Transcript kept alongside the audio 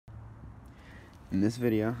In this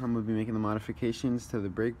video, I'm going to be making the modifications to the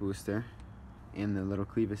brake booster and the little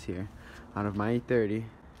clevis here out of my E30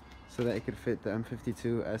 so that it could fit the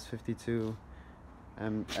M52, S52,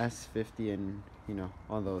 S50, and you know,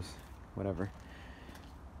 all those, whatever.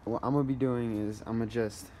 What I'm going to be doing is I'm going to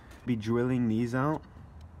just be drilling these out.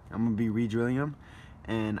 I'm going to be re-drilling them,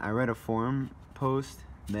 and I read a forum post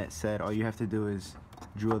that said all you have to do is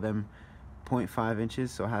drill them 0.5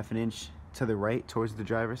 inches, so half an inch to the right towards the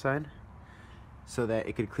driver's side, so that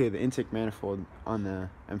it could clear the intake manifold on the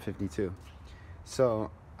M52.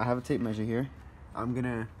 So I have a tape measure here. I'm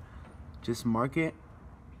gonna just mark it,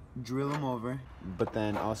 drill them over, but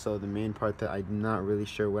then also the main part that I'm not really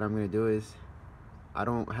sure what I'm gonna do is I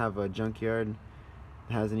don't have a junkyard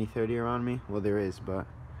that has an E30 around me. Well, there is, but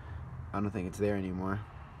I don't think it's there anymore.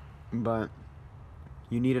 But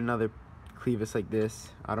you need another clevis like this.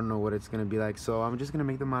 I don't know what it's gonna be like, so I'm just gonna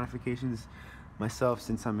make the modifications myself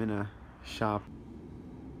since I'm in a shop.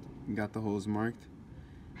 Got the holes marked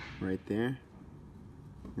right there,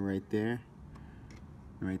 right there,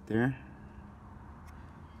 right there.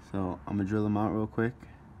 So I'm gonna drill them out real quick.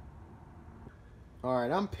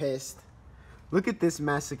 Alright, I'm pissed. Look at this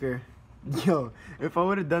massacre. Yo, if I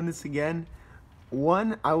would have done this again,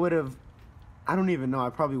 I don't even know, I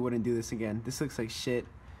probably wouldn't do this again. This looks like shit.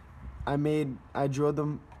 I drilled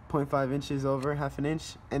them 0.5 inches over, half an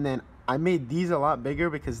inch, and then I made these a lot bigger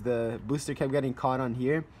because the booster kept getting caught on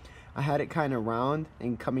here. I had it kind of round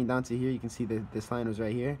and coming down to here. You can see that this line was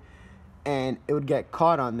right here, and it would get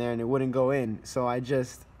caught on there and it wouldn't go in. So I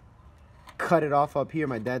just cut it off up here.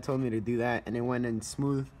 My dad told me to do that, and it went in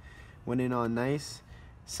smooth, went in all nice.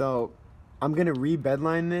 So I'm gonna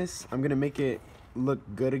re-bedline this. I'm gonna make it look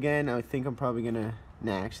good again. I think I'm probably gonna,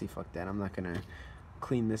 actually fuck that. I'm not gonna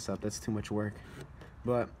clean this up, that's too much work.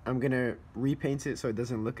 But I'm gonna repaint it so it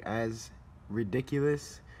doesn't look as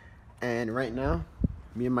ridiculous. And right now,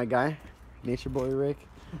 me and my guy, Nature Boy Rick,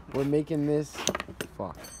 we're making this,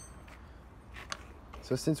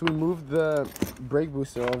 So since we moved the brake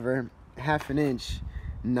booster over half an inch,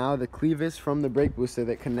 now the clevis from the brake booster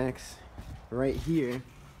that connects right here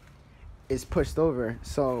is pushed over.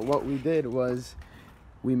 So what we did was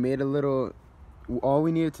we made a little, all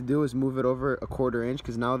we needed to do was move it over a 1/4 inch,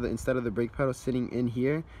 because now instead of the brake pedal sitting in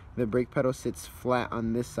here, the brake pedal sits flat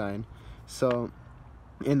on this side. So,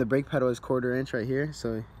 and the brake pedal is 1/4 inch right here.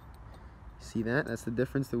 So see that? That's the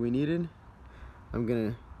difference that we needed. I'm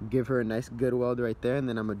gonna give her a nice good weld right there, and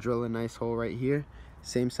then I'm gonna drill a nice hole right here,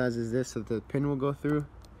 same size as this, so the pin will go through,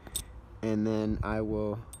 and then I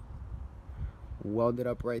will weld it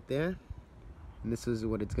up right there, and this is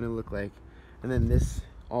what it's gonna look like. And then this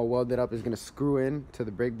all welded up is gonna screw in to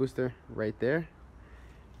the brake booster right there.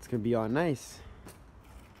 It's gonna be all nice.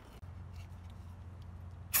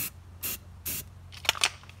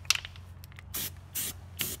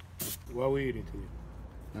 What are we eating today?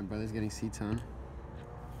 My brother's getting seats on.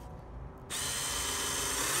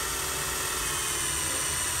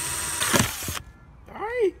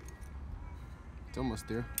 Aye. It's almost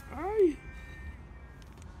there. Aye.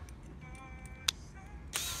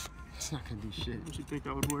 It's not gonna do shit. What you think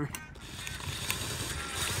that would work?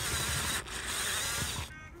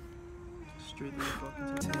 Straight through the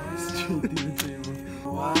fucking table. Straight through the table.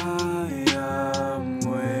 Why I'm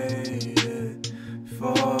waiting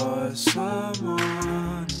for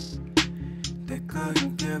someone that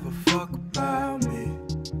couldn't give a fuck about me.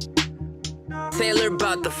 Taylor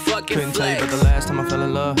about the fucking Couldn't tell you flex. about the last time I fell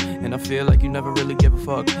in love, and I feel like you never really give a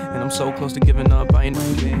fuck, and I'm so close to giving up. I ain't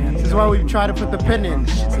This is why we try to put the pin in.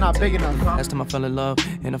 It's not big enough. Last time I fell in love,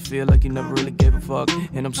 and I feel like you never really gave a fuck,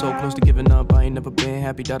 and I'm so close to giving up. I ain't never been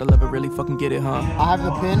happy that I'll ever really fucking get it, huh? I have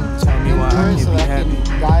the pin Tell me why I in can't so be that I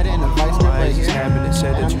can guide it in a vice grip right here. And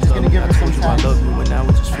said And that I'm you just love gonna me. give I it some told you I taps. love you, and now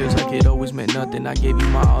it just feels like it always meant nothing. I gave you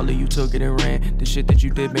my all, and you took it and ran. The shit that you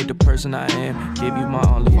did made the person I am. Gave you my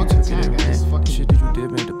all, and you took it and ran. The shit that you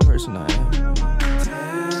did made the person I am.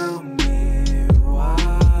 Tell me why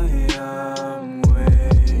I'm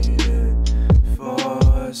waiting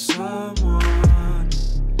for someone.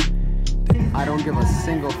 I don't give a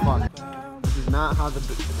single fuck. This is not how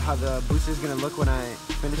the booster is gonna look when I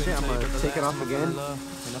finish it. I'm gonna take it off again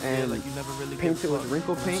and paint it with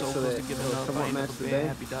wrinkle paint so that it'll somewhat match the day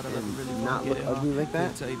and not look ugly like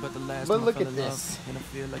that. But look at this.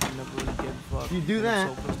 If you do that,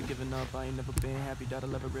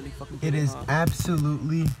 it is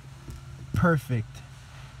absolutely perfect.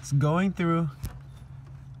 It's going through.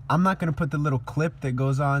 I'm not gonna put the little clip that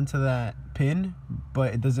goes on to that pin,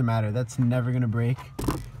 but it doesn't matter. That's never gonna break.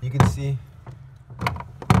 You can see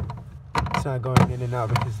it's not going in and out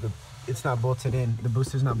because it's not bolted in. The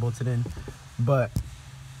booster's not bolted in, but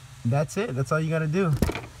that's it. That's all you gotta do.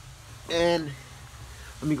 And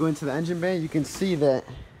let me go into the engine bay. You can see that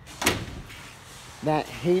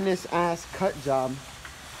heinous ass cut job.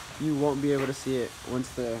 You won't be able to see it once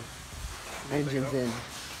the engine's in.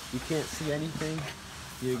 You can't see anything.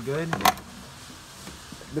 You're good.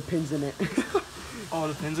 The pin's in it. Oh,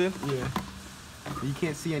 the pin's in? Yeah. You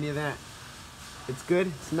can't see any of that. It's good.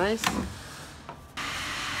 It's nice.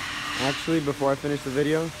 Actually, before I finish the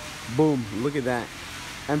video, boom, look at that.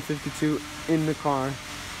 M52 in the car.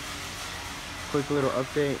 Quick little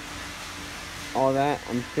update. All that.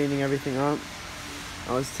 I'm cleaning everything up.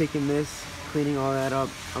 I was taking this, cleaning all that up.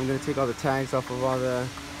 I'm gonna take all the tags off of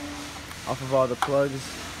all the plugs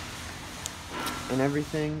and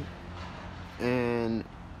everything. And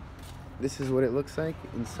this is what it looks like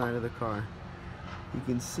inside of the car. You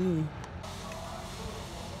can see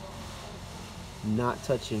not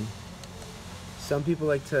touching. Some people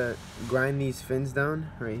like to grind these fins down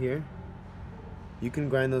right here. You can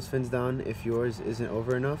grind those fins down if yours isn't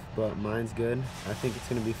over enough, but mine's good. I think it's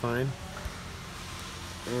gonna be fine.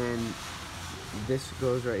 And this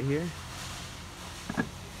goes right here.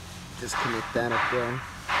 Just connect that up there.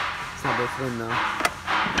 It's not both of them though.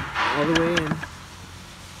 All the way in.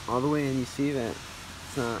 All the way in, you see that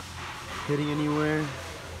it's not hitting anywhere.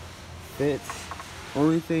 Fits.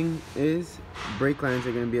 Only thing is, brake lines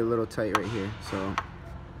are gonna be a little tight right here. So,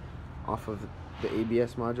 off of the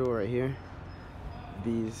ABS module right here,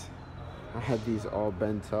 I had these all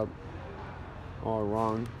bent up, all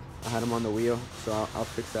wrong. I had them on the wheel, so I'll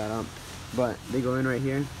fix that up. But they go in right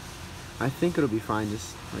here. I think it'll be fine,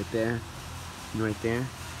 just right there and right there.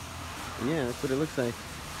 And yeah, that's what it looks like.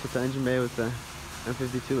 That's what the engine bay with the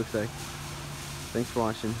M52 looks like. Thanks for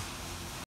watching.